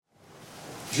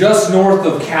just north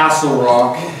of Castle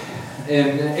Rock,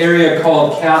 in an area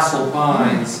called Castle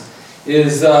Pines,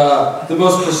 is the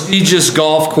most prestigious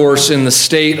golf course in the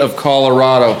state of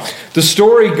Colorado. The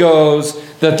story goes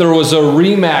that there was a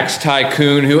RE/MAX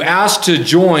tycoon who asked to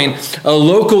join a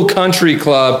local country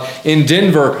club in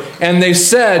Denver, and they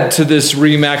said to this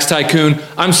RE/MAX tycoon,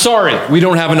 "I'm sorry, we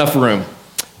don't have enough room.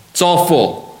 It's all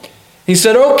full." He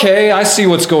said, "Okay, I see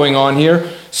what's going on here."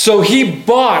 So he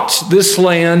bought this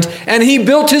land and he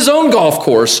built his own golf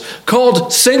course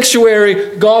called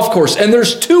Sanctuary Golf Course. And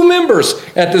there's 2 members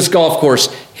at this golf course,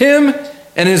 him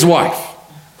and his wife.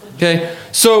 Okay,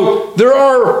 so there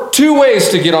are 2 ways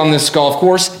to get on this golf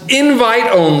course. Invite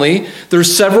only.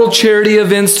 There's several charity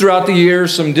events throughout the year,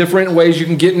 some different ways you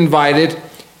can get invited,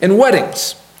 and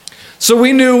weddings. So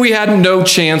we knew we had no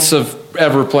chance of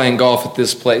ever playing golf at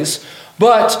this place.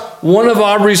 But one of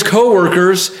Aubrey's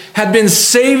coworkers had been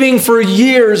saving for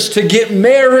years to get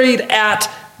married at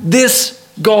this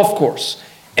golf course.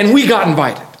 And we got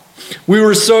invited. We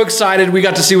were so excited. We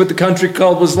got to see what the country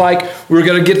club was like. We were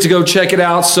going to get to go check it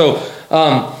out. So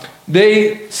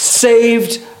they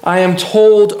saved, I am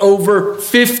told, over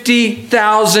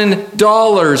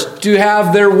 $50,000 to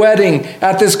have their wedding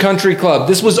at this country club.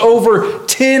 This was over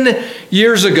 10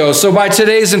 years ago. So by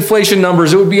today's inflation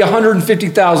numbers, it would be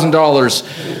 $150,000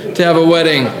 to have a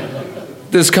wedding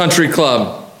at this country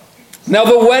club. Now,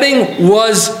 the wedding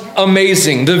was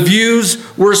amazing. The views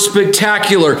were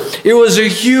spectacular. It was a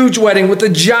huge wedding with a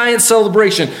giant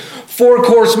celebration.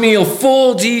 4-course meal,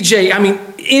 full DJ. I mean,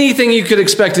 anything you could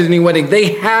expect at any wedding.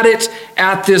 They had it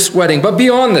at this wedding. But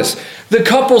beyond this, the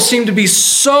couple seemed to be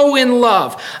so in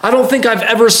love. I don't think I've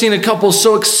ever seen a couple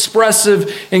so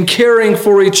expressive and caring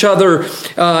for each other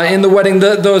in the wedding.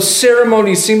 The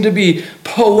ceremony seemed to be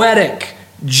poetic,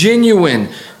 genuine,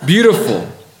 beautiful.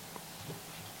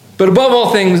 But above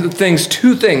all things,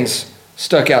 2 things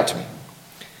stuck out to me. It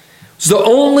was the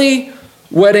only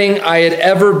wedding I had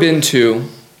ever been to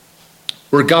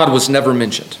where God was never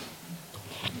mentioned.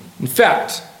 In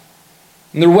fact,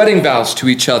 in their wedding vows to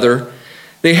each other,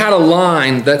 they had a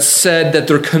line that said that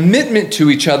their commitment to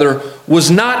each other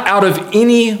was not out of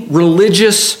any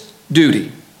religious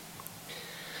duty.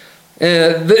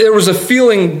 There was a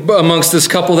feeling amongst this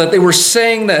couple that they were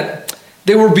saying that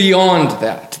they were beyond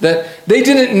that they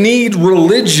didn't need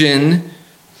religion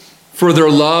for their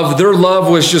love. Their love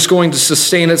was just going to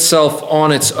sustain itself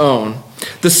on its own.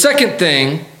 The second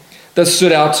thing that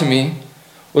stood out to me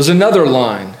was another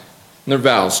line in their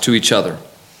vows to each other.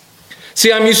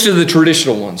 See, I'm used to the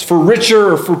traditional ones, for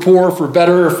richer or for poor, for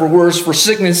better or for worse, for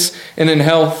sickness and in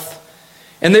health.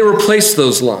 And they replaced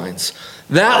those lines.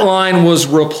 That line was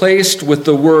replaced with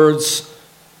the words,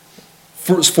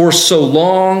 for so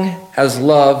long as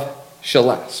love shall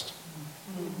last.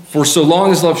 For so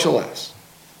long as love shall last.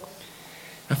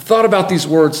 I've thought about these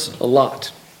words a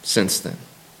lot since then.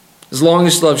 As long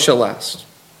as love shall last.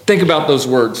 Think about those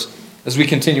words as we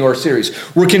continue our series.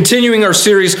 We're continuing our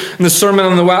series in the Sermon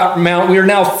on the Mount. We are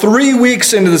now 3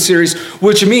 weeks into the series,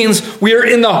 which means we are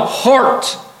in the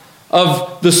heart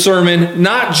of the sermon,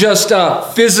 not just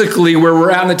physically where we're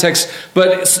at in the text,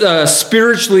 but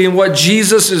spiritually in what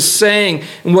Jesus is saying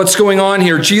and what's going on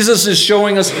here. Jesus is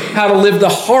showing us how to live the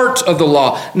heart of the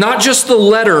law, not just the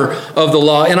letter of the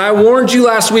law. And I warned you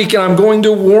last week, and I'm going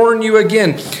to warn you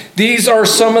again. These are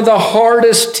some of the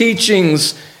hardest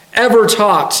teachings ever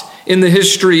taught in the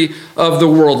history of the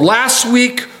world. Last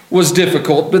week was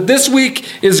difficult, but this week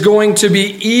is going to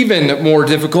be even more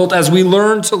difficult as we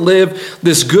learn to live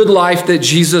this good life that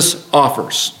Jesus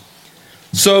offers.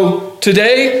 So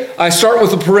today, I start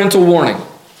with a parental warning.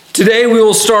 Today, we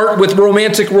will start with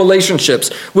romantic relationships,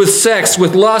 with sex,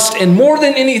 with lust, and more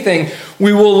than anything,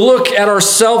 we will look at our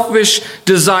selfish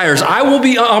desires. I will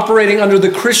be operating under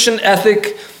the Christian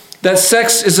ethic that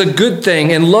sex is a good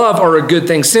thing and love are a good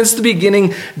thing. Since the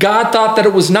beginning, God thought that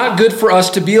it was not good for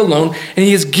us to be alone, and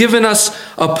He has given us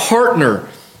a partner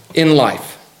in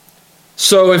life.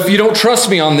 So if you don't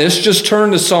trust me on this, just turn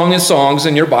to Song of Songs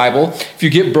in your Bible. If you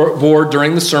get bored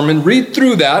during the sermon, read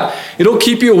through that. It'll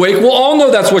keep you awake. We'll all know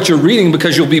that's what you're reading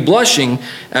because you'll be blushing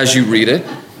as you read it.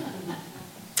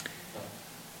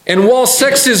 And while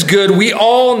sex is good, we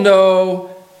all know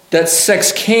that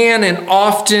sex can and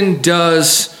often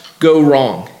does go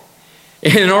wrong.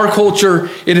 And in our culture,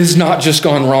 it has not just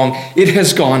gone wrong, it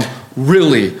has gone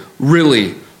really,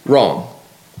 really wrong.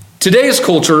 Today's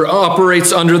culture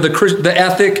operates under the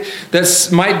ethic that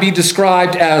might be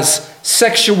described as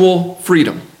sexual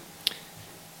freedom.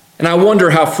 And I wonder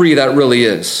how free that really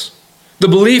is. The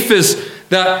belief is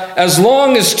that as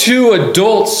long as 2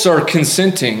 adults are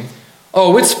consenting,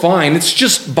 oh, it's fine, it's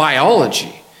just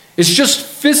biology. It's just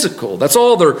physical. That's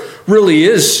all there really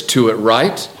is to it,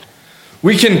 right?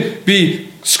 We can be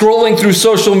scrolling through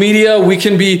social media, we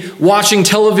can be watching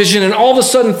television, and all of a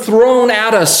sudden thrown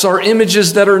at us are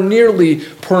images that are nearly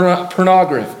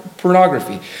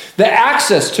pornography. The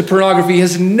access to pornography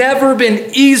has never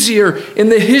been easier in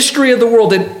the history of the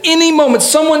world. At any moment,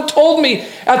 someone told me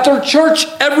at their church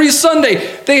every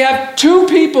Sunday, they have 2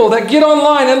 people that get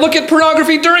online and look at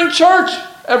pornography during church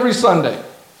every Sunday.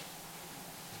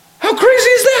 How crazy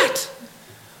is that?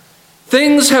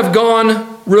 Things have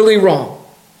gone really wrong.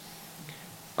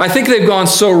 I think they've gone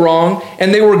so wrong,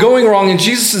 and they were going wrong in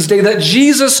Jesus' day, that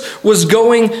Jesus was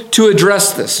going to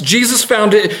address this. Jesus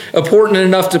found it important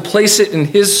enough to place it in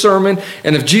his sermon,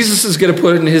 and if Jesus is going to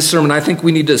put it in his sermon, I think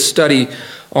we need to study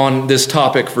on this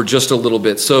topic for just a little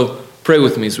bit. So pray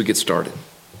with me as we get started.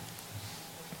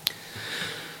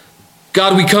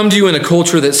 God, we come to you in a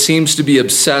culture that seems to be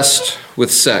obsessed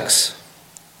with sex.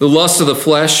 The lusts of the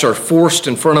flesh are forced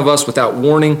in front of us without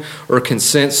warning or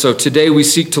consent. So today we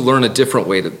seek to learn a different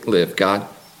way to live, God.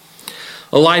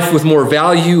 A life with more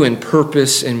value and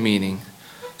purpose and meaning.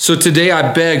 So today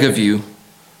I beg of you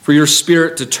for your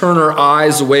Spirit to turn our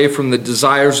eyes away from the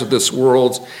desires of this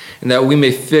world, and that we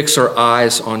may fix our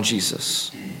eyes on Jesus,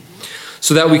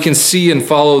 so that we can see and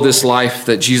follow this life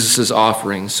that Jesus is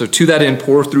offering. So to that end,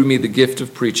 pour through me the gift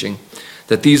of preaching,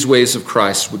 that these ways of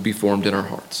Christ would be formed in our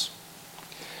hearts.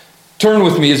 Turn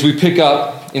with me as we pick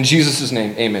up in Jesus'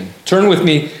 name, amen. Turn with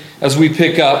me as we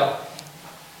pick up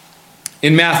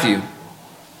in Matthew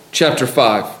chapter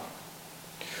 5.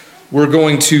 We're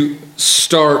going to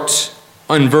start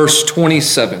on verse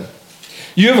 27.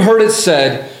 You have heard it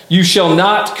said, you shall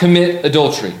not commit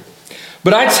adultery.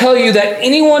 But I tell you that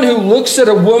anyone who looks at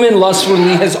a woman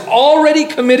lustfully has already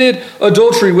committed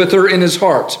adultery with her in his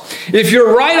heart. If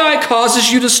your right eye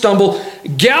causes you to stumble,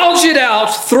 gouge it out,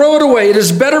 throw it away. It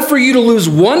is better for you to lose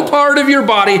one part of your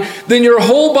body than your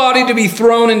whole body to be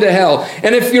thrown into hell.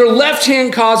 And if your left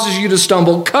hand causes you to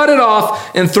stumble, cut it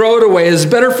off and throw it away. It is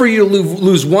better for you to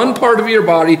lose one part of your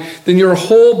body than your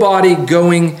whole body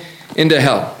going into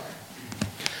hell.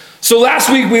 So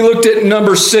last week we looked at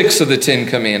number 6 of the 10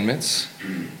 Commandments,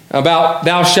 about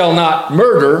thou shalt not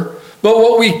murder. But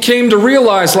what we came to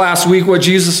realize last week, what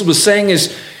Jesus was saying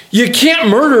is, you can't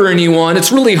murder anyone.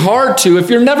 It's really hard to if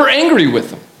you're never angry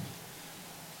with them.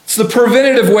 It's the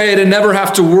preventative way to never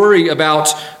have to worry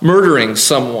about murdering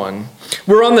someone.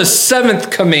 We're on the 7th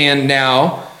command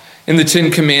now in the 10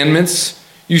 Commandments.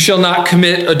 You shall not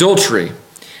commit adultery.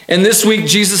 And this week,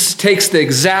 Jesus takes the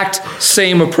exact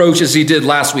same approach as he did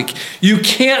last week. You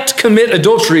can't commit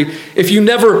adultery if you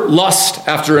never lust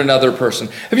after another person.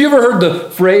 Have you ever heard the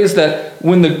phrase that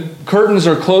when the curtains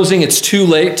are closing, it's too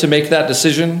late to make that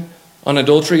decision on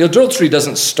adultery? Adultery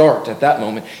doesn't start at that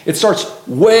moment. It starts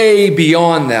way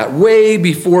beyond that, way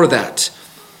before that.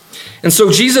 And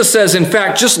so Jesus says, in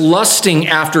fact, just lusting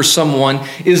after someone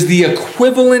is the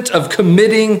equivalent of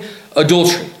committing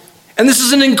adultery. And this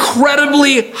is an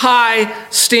incredibly high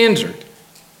standard.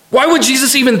 Why would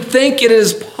Jesus even think it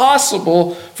is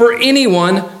possible for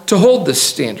anyone to hold this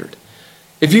standard?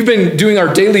 If you've been doing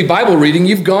our daily Bible reading,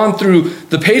 you've gone through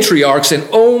the patriarchs, and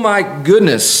oh my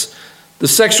goodness, the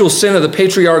sexual sin of the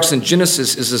patriarchs in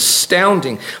Genesis is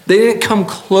astounding. They didn't come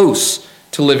close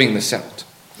to living this out.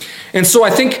 And so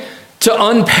I think to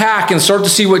unpack and start to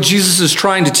see what Jesus is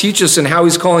trying to teach us and how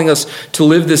he's calling us to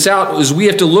live this out is we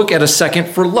have to look at a second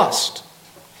for lust.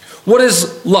 What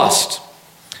is lust?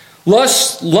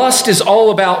 Lust is all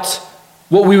about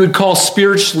what we would call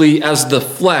spiritually as the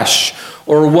flesh,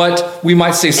 or what we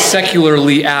might say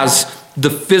secularly as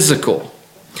the physical.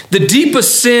 The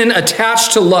deepest sin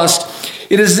attached to lust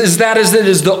it is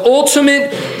the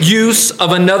ultimate use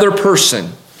of another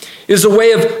person. It is a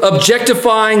way of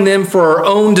objectifying them for our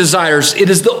own desires. It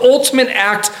is the ultimate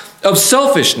act of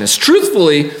selfishness.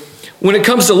 Truthfully, when it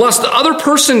comes to lust, the other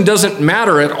person doesn't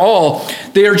matter at all.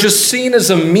 They are just seen as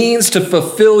a means to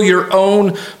fulfill your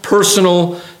own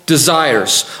personal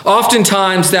desires.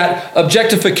 Oftentimes, that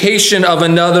objectification of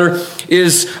another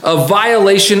is a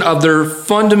violation of their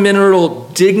fundamental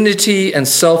dignity and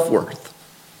self-worth.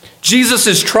 Jesus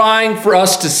is trying for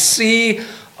us to see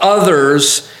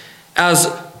others as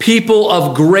people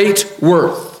of great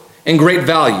worth and great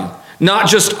value, not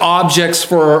just objects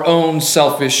for our own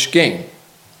selfish gain.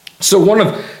 So one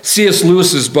of C.S.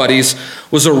 Lewis's buddies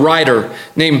was a writer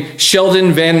named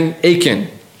Sheldon Van Aken.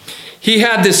 He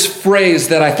had this phrase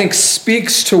that I think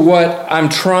speaks to what I'm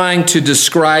trying to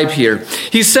describe here.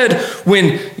 He said,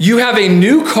 when you have a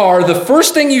new car, the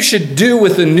first thing you should do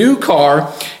with a new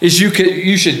car is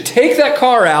you should take that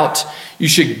car out, you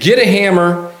should get a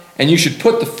hammer, and you should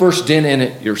put the first dent in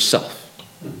it yourself.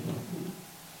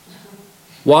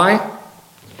 Why?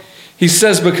 He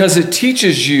says because it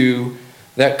teaches you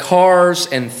that cars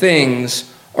and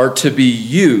things are to be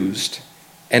used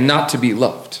and not to be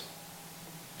loved.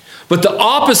 But the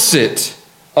opposite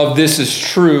of this is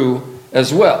true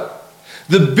as well.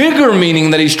 The bigger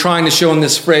meaning that he's trying to show in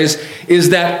this phrase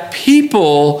is that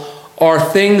people are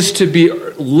things to be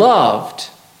loved.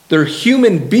 They're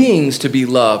human beings to be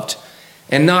loved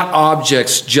and not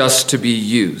objects just to be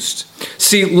used.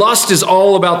 See, lust is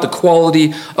all about the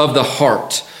quality of the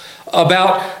heart.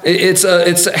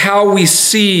 It's how we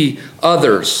see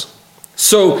others.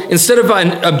 So instead of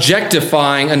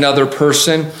objectifying another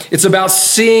person, it's about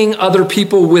seeing other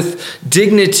people with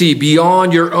dignity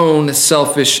beyond your own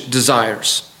selfish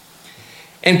desires.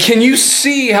 And can you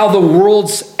see how the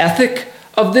world's ethic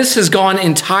of this has gone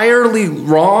entirely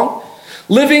wrong?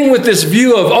 Living with this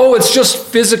view of, oh, it's just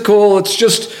physical, it's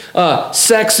just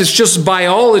sex, it's just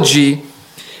biology,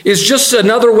 is just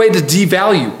another way to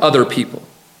devalue other people.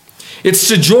 It's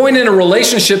to join in a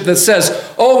relationship that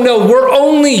says, oh no, we're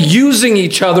only using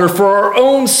each other for our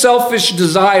own selfish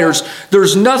desires.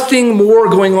 There's nothing more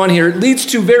going on here. It leads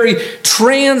to very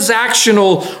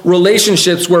transactional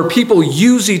relationships where people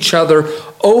use each other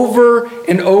over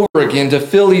and over again to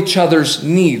fill each other's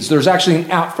needs. There's actually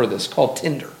an app for this called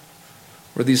Tinder,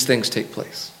 where these things take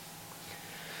place.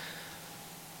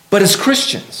 But as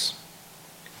Christians,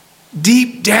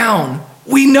 deep down,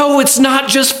 we know it's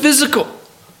not just physical.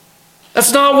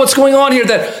 That's not what's going on here,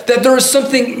 that there is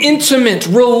something intimate,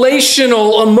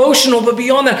 relational, emotional, but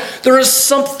beyond that, there is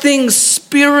something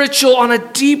spiritual on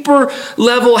a deeper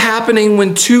level happening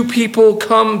when two people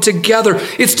come together.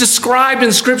 It's described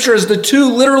in Scripture as the two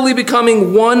literally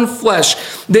becoming one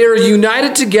flesh. They are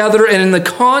united together, and in the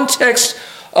context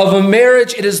of a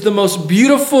marriage, it is the most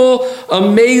beautiful,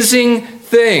 amazing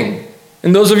thing.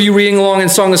 And those of you reading along in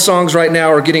Song of Songs right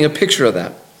now are getting a picture of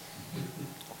that.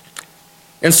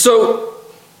 And so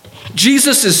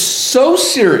Jesus is so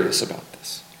serious about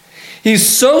this. He's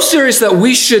so serious that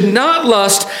we should not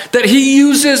lust that he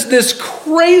uses this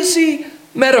crazy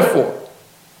metaphor.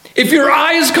 If your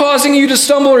eye is causing you to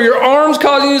stumble or your arm's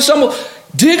causing you to stumble,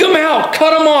 dig them out,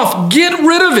 cut them off, get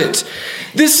rid of it.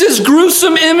 This is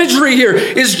gruesome imagery here.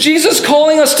 Is Jesus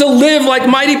calling us to live like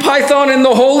Mighty Python and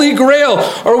the Holy Grail?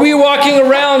 Are we walking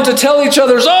around to tell each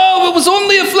other, oh, it was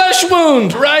only a flesh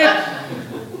wound, right?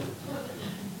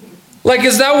 Like,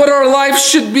 is that what our life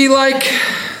should be like?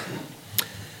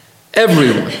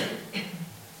 Everyone.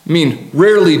 I mean,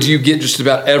 rarely do you get just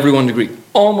about everyone to agree.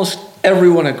 Almost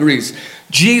everyone agrees.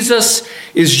 Jesus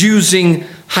is using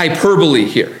hyperbole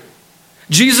here.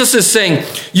 Jesus is saying,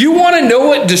 you want to know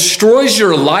what destroys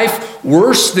your life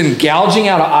worse than gouging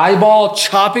out an eyeball,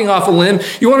 chopping off a limb?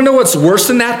 You want to know what's worse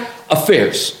than that?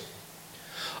 Affairs.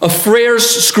 Affairs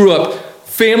screw up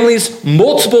families,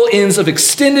 multiple ends of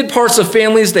extended parts of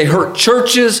families. They hurt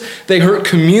churches. They hurt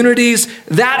communities.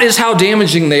 That is how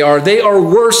damaging they are. They are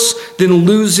worse than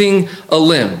losing a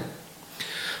limb.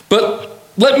 But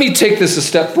let me take this a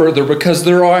step further, because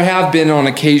there have been on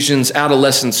occasions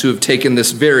adolescents who have taken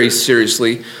this very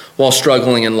seriously while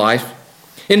struggling in life.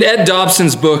 In Ed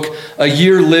Dobson's book, A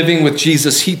Year Living with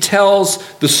Jesus, he tells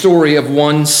the story of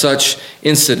one such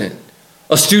incident.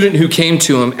 A student who came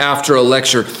to him after a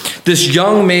lecture. This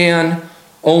young man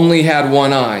only had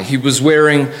one eye. He was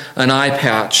wearing an eye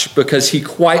patch because he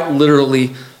quite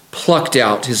literally plucked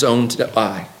out his own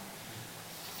eye.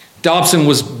 Dobson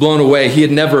was blown away. He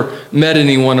had never met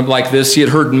anyone like this. He had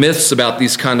heard myths about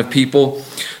these kind of people,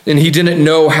 and he didn't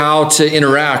know how to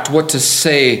interact, what to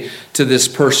say to this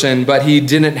person, but he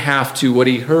didn't have to. What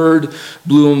he heard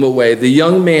blew him away. The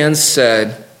young man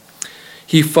said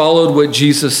he followed what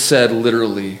Jesus said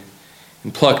literally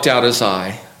and plucked out his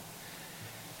eye,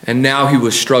 and now he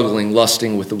was struggling,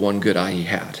 lusting with the one good eye he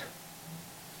had.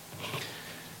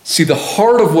 See, the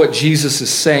heart of what Jesus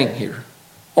is saying here,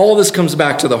 all this comes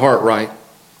back to the heart, right?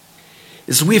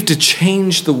 Is we have to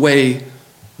change the way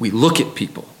we look at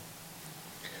people.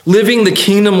 Living the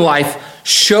kingdom life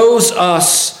shows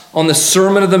us on the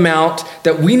Sermon of the Mount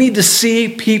that we need to see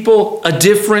people a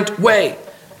different way.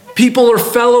 People are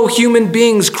fellow human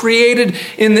beings created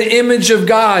in the image of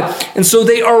God, and so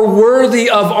they are worthy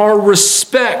of our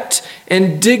respect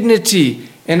and dignity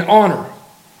and honor.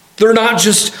 They're not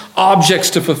just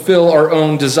objects to fulfill our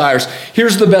own desires.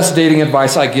 Here's the best dating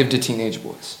advice I give to teenage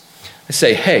boys. I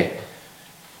say, hey,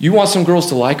 you want some girls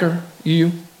to like her?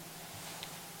 You?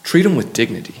 Treat them with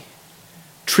dignity.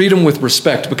 Treat them with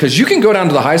respect, because you can go down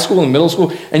to the high school and middle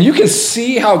school and you can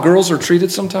see how girls are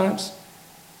treated sometimes.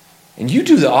 And you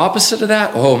do the opposite of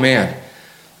that, oh man,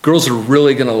 girls are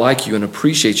really going to like you and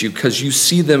appreciate you because you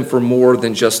see them for more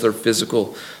than just their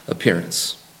physical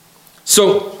appearance.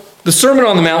 So the Sermon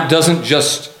on the Mount doesn't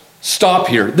just stop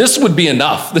here. This would be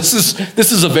enough. This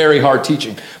is a very hard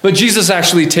teaching. But Jesus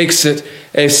actually takes it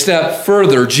a step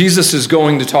further. Jesus is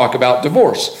going to talk about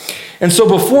divorce. And so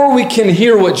before we can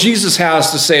hear what Jesus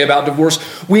has to say about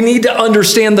divorce, we need to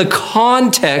understand the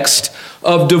context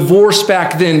of divorce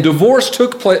back then. Divorce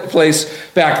took place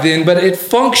back then, but it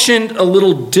functioned a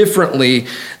little differently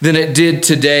than it did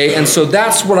today. And so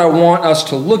that's what I want us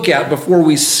to look at before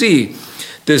we see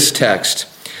this text.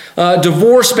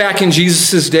 Divorce back in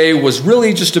Jesus' day was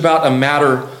really just about a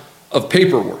matter of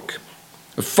paperwork,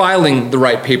 of filing the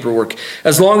right paperwork.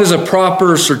 As long as a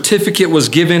proper certificate was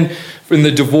given in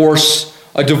the divorce,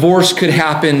 a divorce could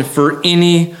happen for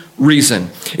any reason.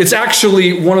 It's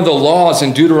actually one of the laws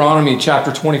in Deuteronomy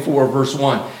chapter 24, verse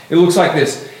 1. It looks like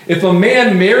this. If a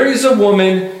man marries a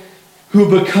woman who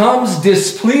becomes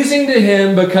displeasing to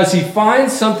him because he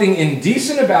finds something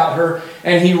indecent about her,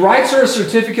 and he writes her a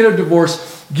certificate of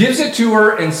divorce, gives it to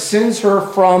her, and sends her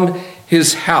from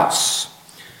his house.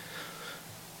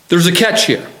 There's a catch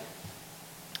here.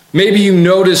 Maybe you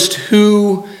noticed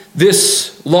who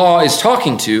this law is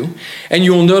talking to, and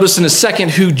you will notice in a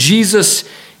second who Jesus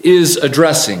is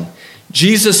addressing.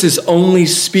 Jesus is only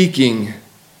speaking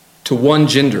to one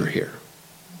gender here.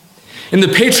 In the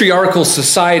patriarchal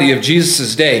society of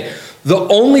Jesus' day, the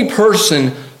only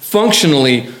person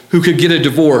functionally who could get a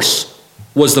divorce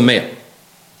was the male.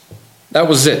 That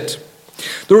was it.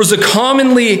 There was a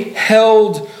commonly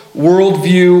held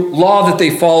worldview, law that they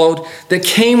followed, that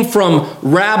came from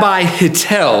Rabbi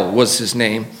Hillel was his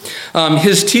name.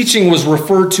 His teaching was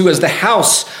referred to as the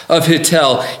house of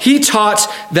Hillel. He taught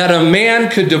that a man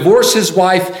could divorce his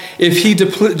wife if he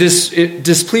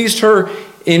displeased her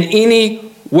in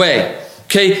any way.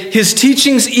 Okay, his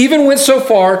teachings even went so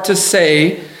far to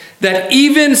say that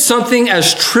even something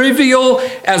as trivial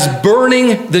as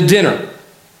burning the dinner,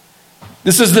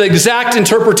 this is the exact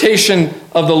interpretation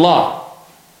of the law.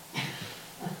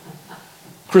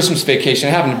 Christmas Vacation,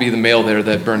 it happened to be the male there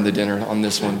that burned the dinner on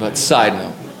this one, but side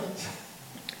note.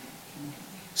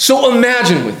 So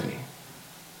imagine with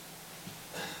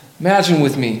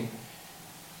me,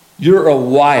 you're a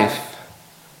wife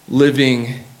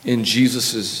living in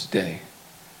Jesus' day.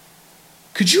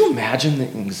 Could you imagine the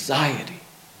anxiety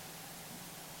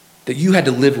that you had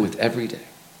to live with every day?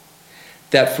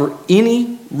 That for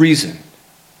any reason,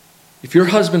 if your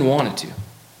husband wanted to, it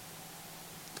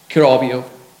could all be over.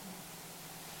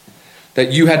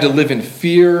 That you had to live in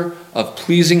fear of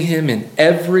pleasing him in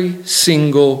every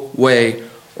single way,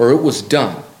 or it was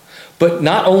done. But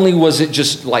not only was it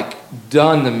just like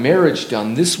done, the marriage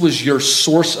done, this was your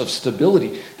source of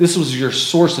stability. This was your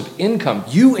source of income.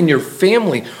 You and your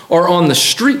family are on the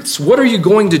streets. What are you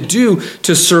going to do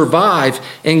to survive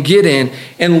and get in?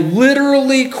 And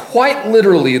literally, quite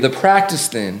literally, the practice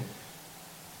then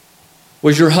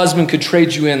was your husband could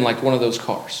trade you in like one of those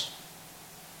cars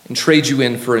and trade you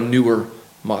in for a newer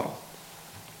model.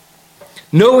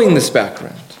 Knowing this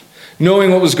background,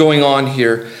 knowing what was going on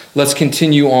here, let's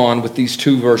continue on with these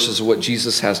two verses of what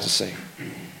Jesus has to say.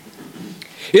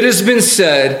 It has been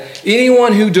said,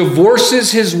 anyone who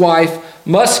divorces his wife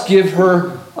must give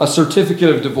her a certificate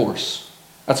of divorce.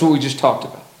 That's what we just talked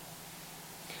about.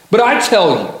 But I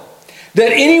tell you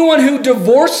that anyone who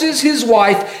divorces his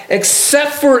wife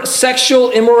except for sexual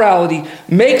immorality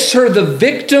makes her the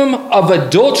victim of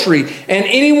adultery, and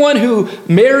anyone who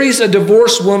marries a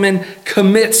divorced woman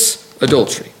commits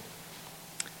adultery.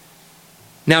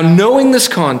 Now, knowing this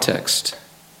context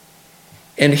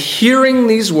and hearing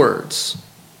these words,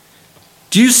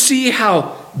 do you see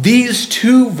how these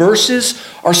two verses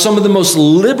are some of the most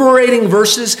liberating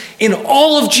verses in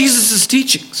all of Jesus'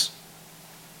 teachings?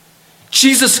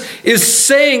 Jesus is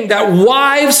saying that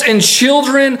wives and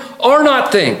children are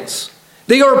not things.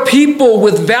 They are people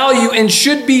with value and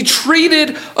should be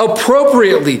treated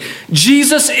appropriately.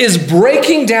 Jesus is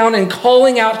breaking down and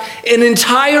calling out an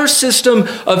entire system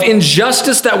of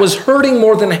injustice that was hurting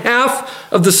more than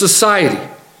half of the society.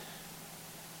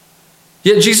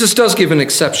 Yet Jesus does give an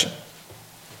exception.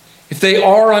 If they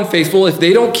are unfaithful, if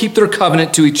they don't keep their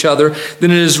covenant to each other, then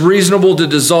it is reasonable to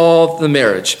dissolve the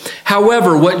marriage.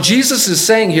 However, what Jesus is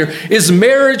saying here is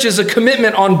marriage is a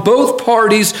commitment on both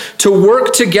parties to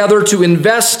work together to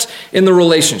invest in the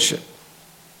relationship.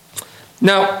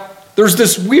 Now, there's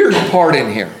this weird part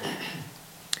in here.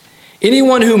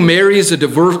 Anyone who marries a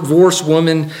divorced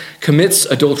woman commits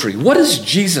adultery. What is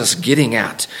Jesus getting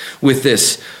at with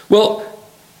this? Well,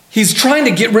 He's trying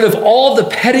to get rid of all the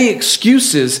petty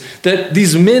excuses that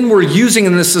these men were using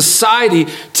in the society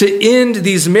to end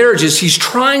these marriages. He's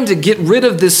trying to get rid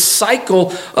of this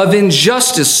cycle of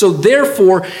injustice. So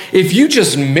therefore, if you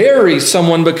just marry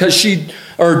someone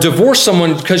or divorce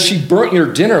someone because she burnt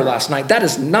your dinner last night, that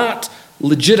is not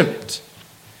legitimate.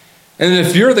 And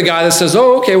if you're the guy that says,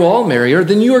 oh, okay, well, I'll marry her,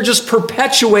 then you are just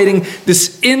perpetuating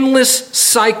this endless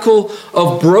cycle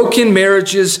of broken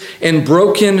marriages and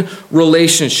broken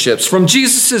relationships. From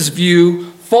Jesus' view,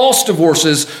 false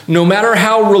divorces, no matter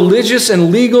how religious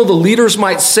and legal the leaders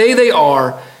might say they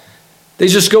are, they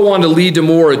just go on to lead to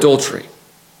more adultery.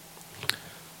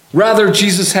 Rather,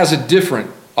 Jesus has a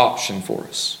different option for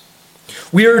us.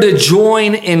 We are to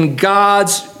join in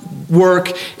God's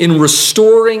work in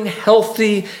restoring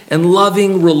healthy and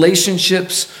loving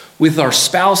relationships with our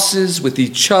spouses, with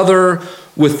each other,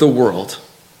 with the world.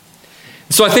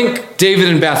 So I think David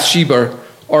and Bathsheba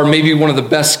are maybe one of the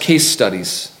best case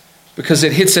studies because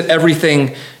it hits at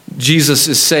everything Jesus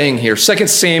is saying here. 2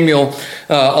 Samuel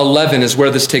 11 is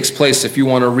where this takes place if you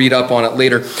want to read up on it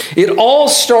later. It all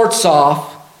starts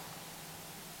off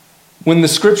when the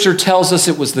scripture tells us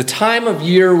it was the time of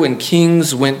year when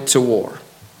kings went to war.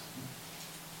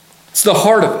 It's the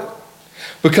heart of it.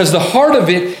 Because the heart of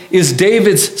it is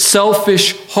David's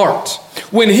selfish heart.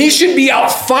 When he should be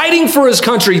out fighting for his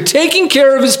country, taking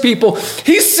care of his people,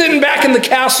 he's sitting back in the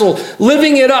castle,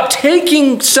 living it up,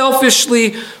 taking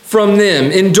selfishly from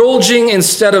them, indulging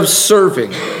instead of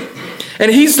serving. And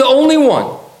he's the only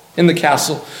one in the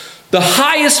castle. The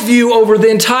highest view over the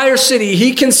entire city.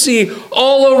 He can see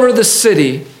all over the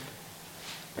city.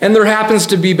 And there happens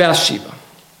to be Bathsheba,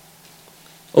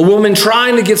 a woman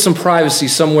trying to get some privacy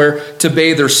somewhere to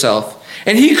bathe herself.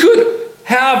 And he could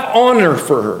have honor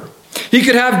for her. He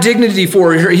could have dignity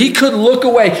for her. He could look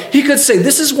away. He could say,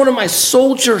 this is one of my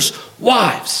soldiers'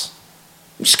 wives.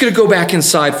 I'm just going to go back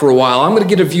inside for a while. I'm going to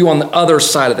get a view on the other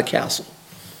side of the castle.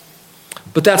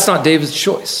 But that's not David's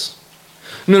choice.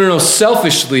 No.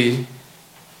 Selfishly,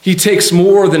 he takes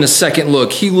more than a second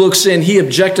look. He looks in, he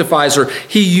objectifies her.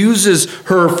 He uses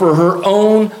her for her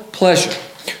own pleasure.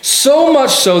 So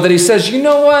much so that he says, you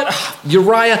know what,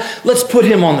 Uriah, let's put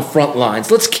him on the front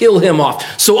lines. Let's kill him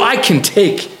off so I can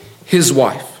take his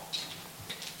wife.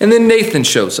 And then Nathan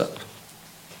shows up.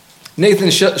 Nathan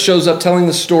shows up telling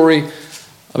the story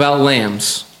about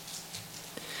lambs.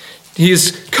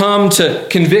 He's come to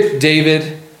convict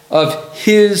David of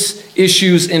his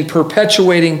issues in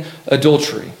perpetuating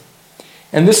adultery.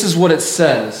 And this is what it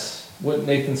says, what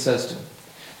Nathan says to him.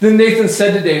 Then Nathan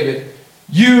said to David,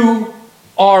 you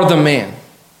are the man.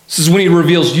 This is when he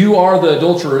reveals you are the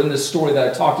adulterer in this story that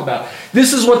I talked about.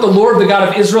 This is what the Lord, the God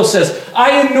of Israel, says.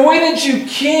 I anointed you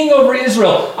king over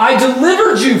Israel. I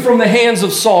delivered you from the hands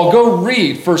of Saul. Go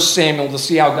read 1 Samuel to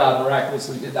see how God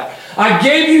miraculously did that. I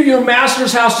gave you your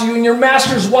master's house to you and your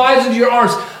master's wives into your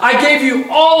arms. I gave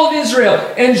you all of Israel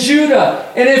and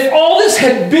Judah. And if all this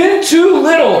had been too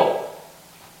little,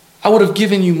 I would have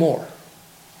given you more.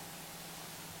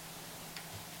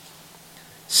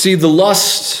 See, the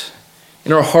lust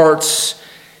in our hearts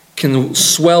can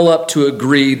swell up to a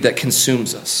greed that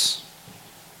consumes us.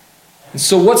 And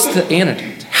so what's the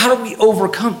antidote? How do we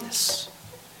overcome this?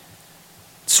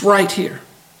 It's right here.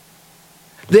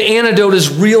 The antidote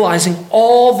is realizing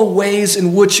all the ways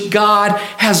in which God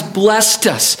has blessed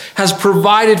us, has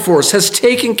provided for us, has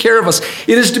taken care of us.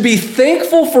 It is to be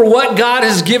thankful for what God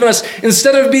has given us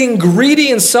instead of being greedy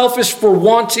and selfish for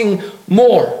wanting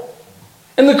more.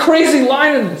 And the crazy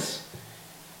line in this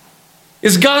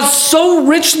is God so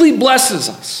richly blesses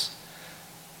us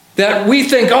that we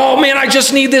think, oh man, I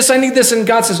just need this, I need this. And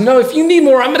God says, no, if you need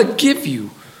more, I'm going to give you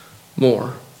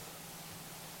more.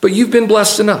 But you've been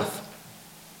blessed enough.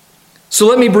 So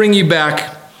let me bring you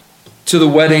back to the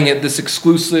wedding at this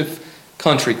exclusive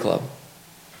country club.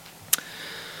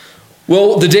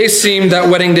 Well, that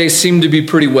wedding day seemed to be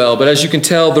pretty well, but as you can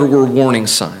tell, there were warning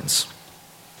signs.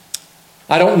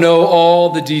 I don't know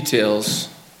all the details,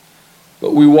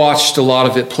 but we watched a lot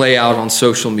of it play out on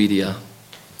social media.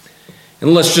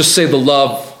 And let's just say the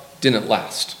love didn't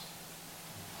last.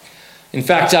 In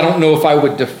fact, I don't know if I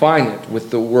would define it with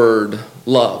the word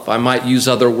love. I might use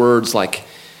other words like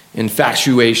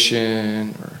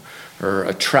infatuation or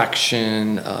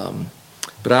attraction,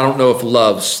 but I don't know if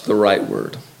love's the right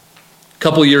word. A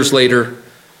couple years later,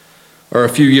 or a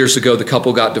few years ago, the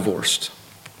couple got divorced.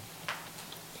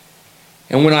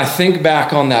 And when I think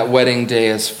back on that wedding day,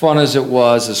 as fun as it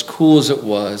was, as cool as it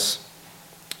was,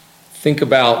 think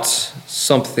about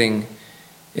something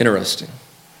interesting.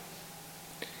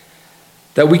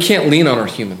 That we can't lean on our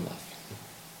human love.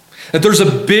 That there's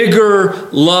a bigger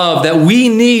love that we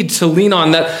need to lean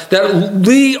on, that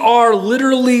we are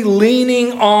literally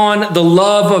leaning on the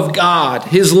love of God,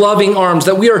 his loving arms,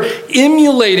 that we are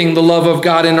emulating the love of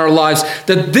God in our lives,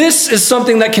 that this is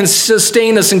something that can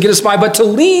sustain us and get us by. But to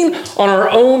lean on our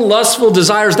own lustful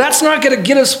desires, that's not going to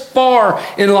get us far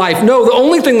in life. No, the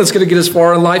only thing that's going to get us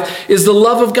far in life is the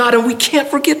love of God, and we can't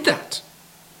forget that.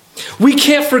 We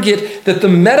can't forget that the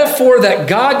metaphor that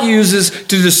God uses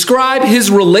to describe his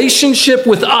relationship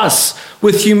with us,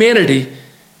 with humanity,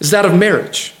 is that of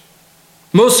marriage.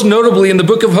 Most notably in the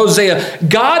book of Hosea,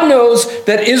 God knows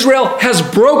that Israel has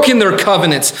broken their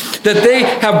covenants, that they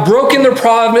have broken their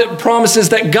promises,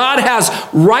 that God has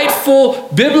rightful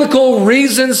biblical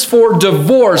reasons for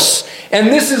divorce. And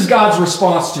this is God's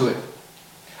response to it.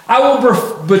 I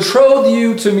will betroth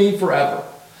you to me forever.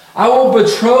 I will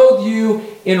betroth you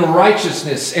in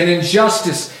righteousness and in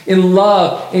justice, in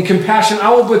love, in compassion.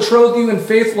 I will betroth you in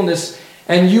faithfulness,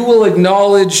 and you will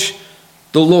acknowledge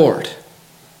the Lord.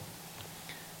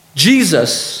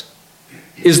 Jesus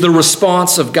is the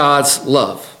response of God's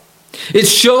love. It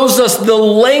shows us the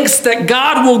lengths that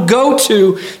God will go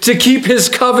to keep his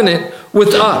covenant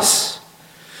with us.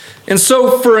 And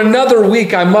so for another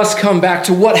week, I must come back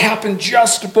to what happened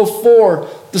just before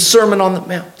the Sermon on the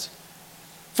Mount.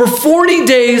 For 40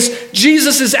 days,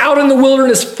 Jesus is out in the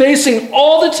wilderness facing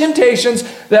all the temptations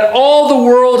that all the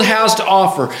world has to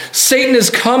offer. Satan is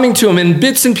coming to him in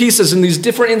bits and pieces in these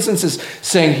different instances,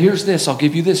 saying, here's this, I'll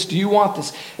give you this, do you want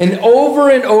this? And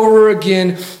over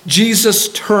again, Jesus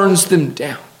turns them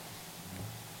down.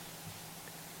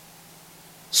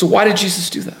 So why did Jesus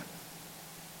do that?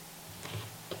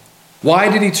 Why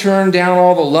did he turn down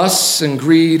all the lusts and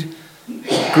greeds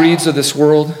of this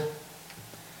world?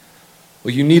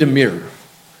 Well, you need a mirror.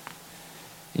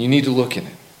 You need to look in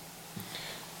it.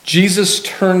 Jesus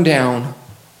turned down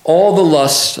all the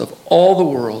lusts of all the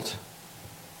world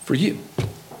for you.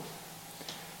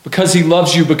 Because he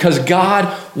loves you, because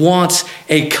God wants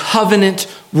a covenant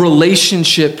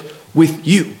relationship with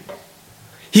you.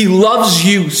 He loves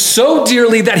you so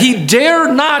dearly that he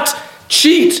dare not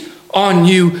cheat on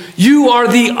you. You are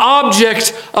the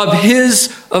object of his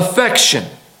affection.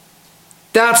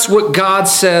 That's what God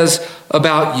says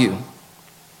about you.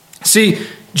 See,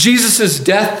 Jesus'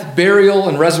 death, burial,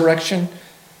 and resurrection,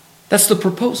 that's the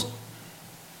proposal.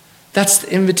 That's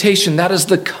the invitation. That is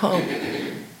the come.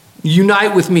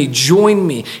 Unite with me. Join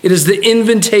me. It is the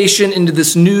invitation into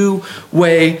this new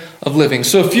way of living.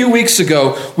 So a few weeks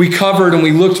ago, we covered and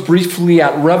we looked briefly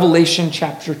at Revelation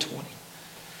chapter 20.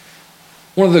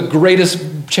 One of the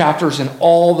greatest chapters in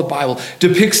all the Bible,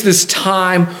 depicts this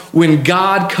time when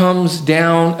God comes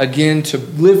down again to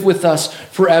live with us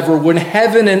forever, when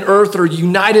heaven and earth are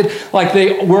united like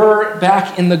they were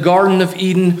back in the Garden of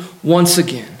Eden once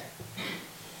again.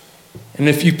 And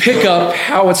if you pick up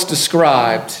how it's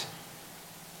described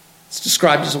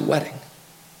as a wedding.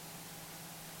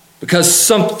 Because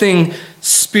something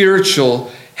spiritual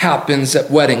happens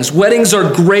at weddings. Weddings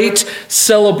are great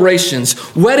celebrations.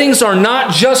 Weddings are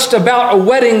not just about a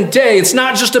wedding day. It's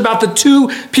not just about the two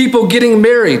people getting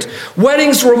married.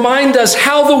 Weddings remind us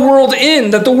how the world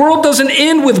ends, that the world doesn't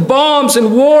end with bombs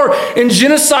and war and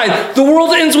genocide. The world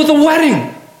ends with a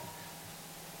wedding.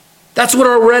 That's what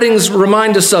our weddings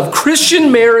remind us of.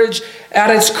 Christian marriage at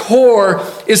its core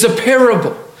is a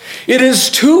parable. It is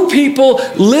two people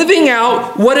living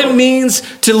out what it means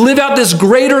to live out this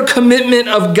greater commitment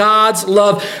of God's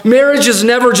love. Marriage is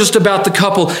never just about the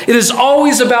couple. It is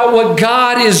always about what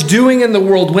God is doing in the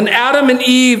world. When Adam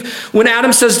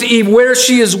says to Eve, where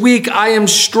she is weak, I am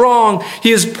strong,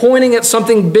 he is pointing at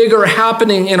something bigger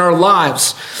happening in our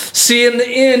lives. See, in the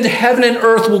end, heaven and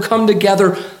earth will come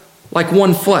together like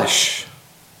one flesh,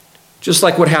 just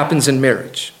like what happens in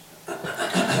marriage.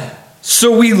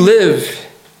 So we live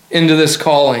into this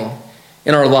calling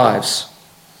in our lives.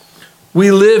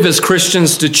 We live as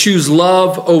Christians to choose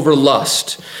love over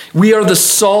lust. We are the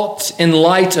salt and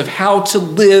light of how to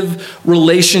live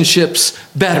relationships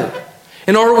better.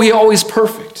 And are we always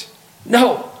perfect?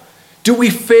 No. Do we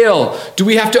fail? Do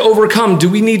we have to overcome? Do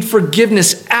we need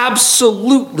forgiveness?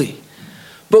 Absolutely.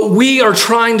 But we are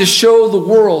trying to show the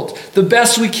world the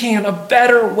best we can, a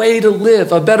better way to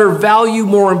live, a better value,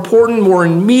 more important, more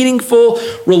meaningful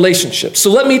relationship.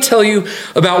 So let me tell you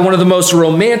about one of the most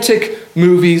romantic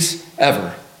movies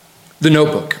ever, The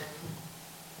Notebook.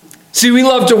 See, we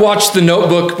love to watch The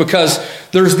Notebook because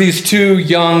there's these two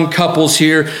young couples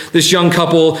here. This young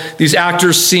couple, these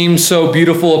actors seem so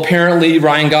beautiful. Apparently,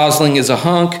 Ryan Gosling is a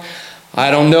hunk. I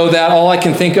don't know that. All I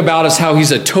can think about is how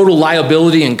he's a total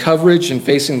liability in coverage and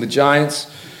facing the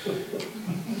Giants.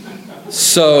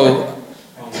 So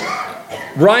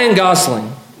Ryan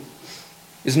Gosling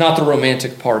is not the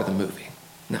romantic part of the movie.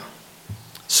 No.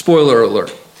 Spoiler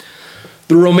alert.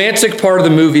 The romantic part of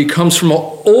the movie comes from an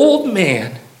old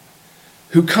man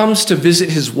who comes to visit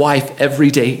his wife every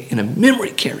day in a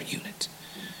memory care unit.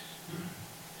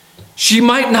 She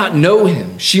might not know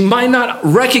him. She might not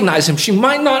recognize him. She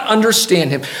might not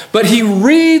understand him. But he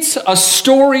reads a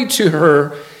story to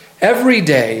her every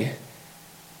day.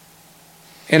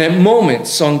 And at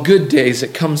moments, on good days,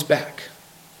 it comes back.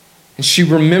 And she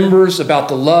remembers about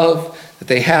the love that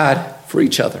they had for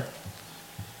each other.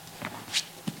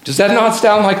 Does that not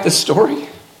sound like the story?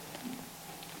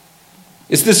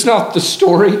 Is this not the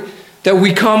story that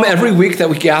we come every week, that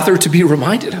we gather to be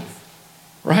reminded of?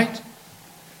 Right?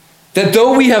 That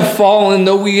though we have fallen,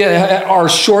 though we are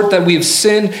short, that we have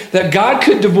sinned, that God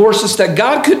could divorce us, that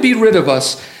God could be rid of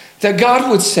us, that God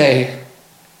would say,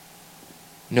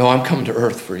 no, I'm coming to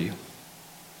earth for you.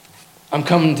 I'm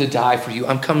coming to die for you.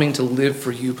 I'm coming to live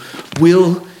for you.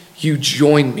 Will you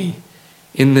join me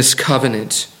in this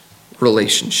covenant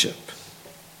relationship?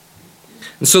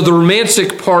 And so the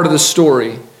romantic part of the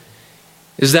story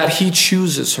is that he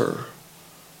chooses her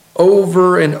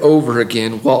over and over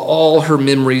again while all her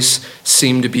memories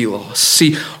seem to be lost.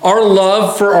 See, our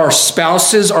love for our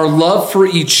spouses, our love for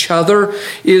each other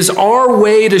is our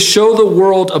way to show the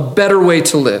world a better way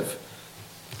to live.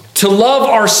 To love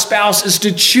our spouse is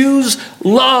to choose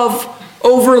love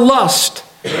over lust.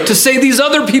 To say these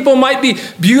other people might be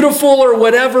beautiful or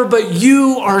whatever, but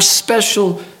you are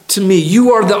special to me.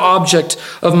 You are the object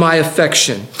of my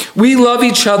affection. We love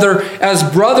each other as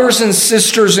brothers and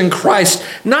sisters in Christ,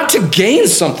 not to gain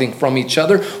something from each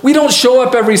other. We don't show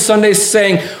up every Sunday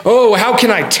saying, oh, how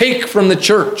can I take from the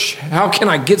church? How can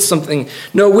I get something?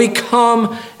 No, we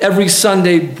come every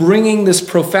Sunday bringing this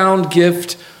profound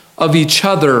gift of each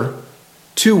other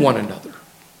to one another,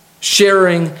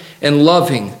 sharing and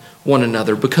loving one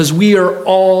another, because we are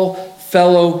all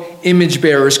fellow image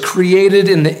bearers created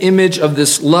in the image of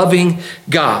this loving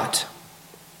God.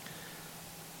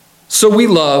 So we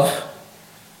love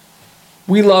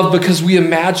because we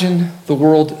imagine the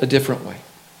world a different way.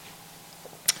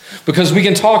 Because we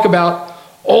can talk about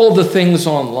all the things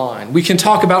online. We can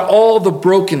talk about all the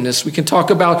brokenness. We can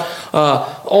talk about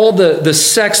all the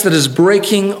sex that is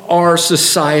breaking our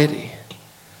society.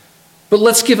 But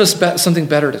let's give us something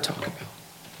better to talk about.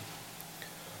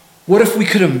 What if we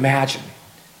could imagine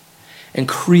and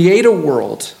create a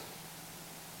world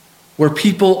where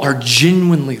people are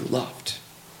genuinely loved,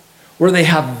 where they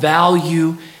have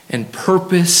value and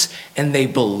purpose and they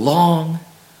belong?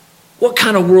 What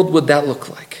kind of world would that look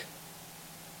like?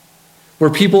 Where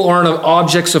people aren't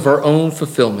objects of our own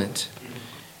fulfillment.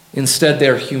 Instead,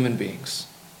 they're human beings.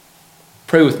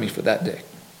 Pray with me for that day.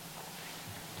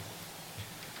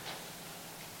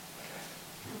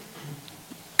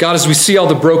 God, as we see all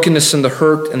the brokenness and the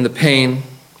hurt and the pain,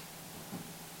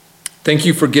 thank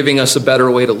you for giving us a better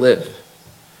way to live.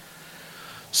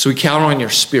 So we count on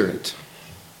your Spirit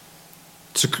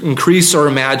to increase our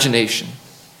imagination,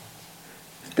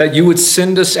 that you would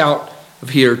send us out of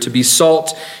here to be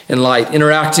salt and light,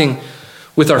 interacting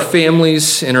with our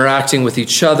families, interacting with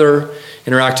each other,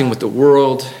 interacting with the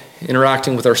world,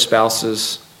 interacting with our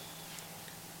spouses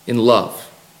in love.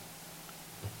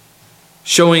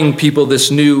 Showing people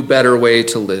this new, better way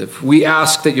to live. We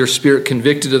ask that your Spirit,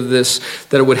 convicted of this,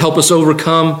 that it would help us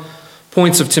overcome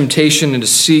points of temptation and to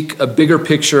seek a bigger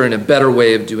picture and a better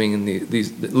way of doing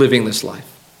living this life.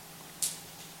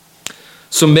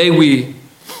 So may we,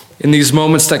 in these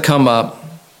moments that come up,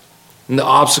 in the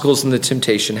obstacles and the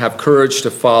temptation, have courage to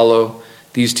follow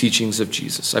these teachings of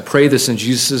Jesus. I pray this in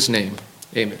Jesus' name.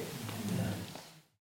 Amen.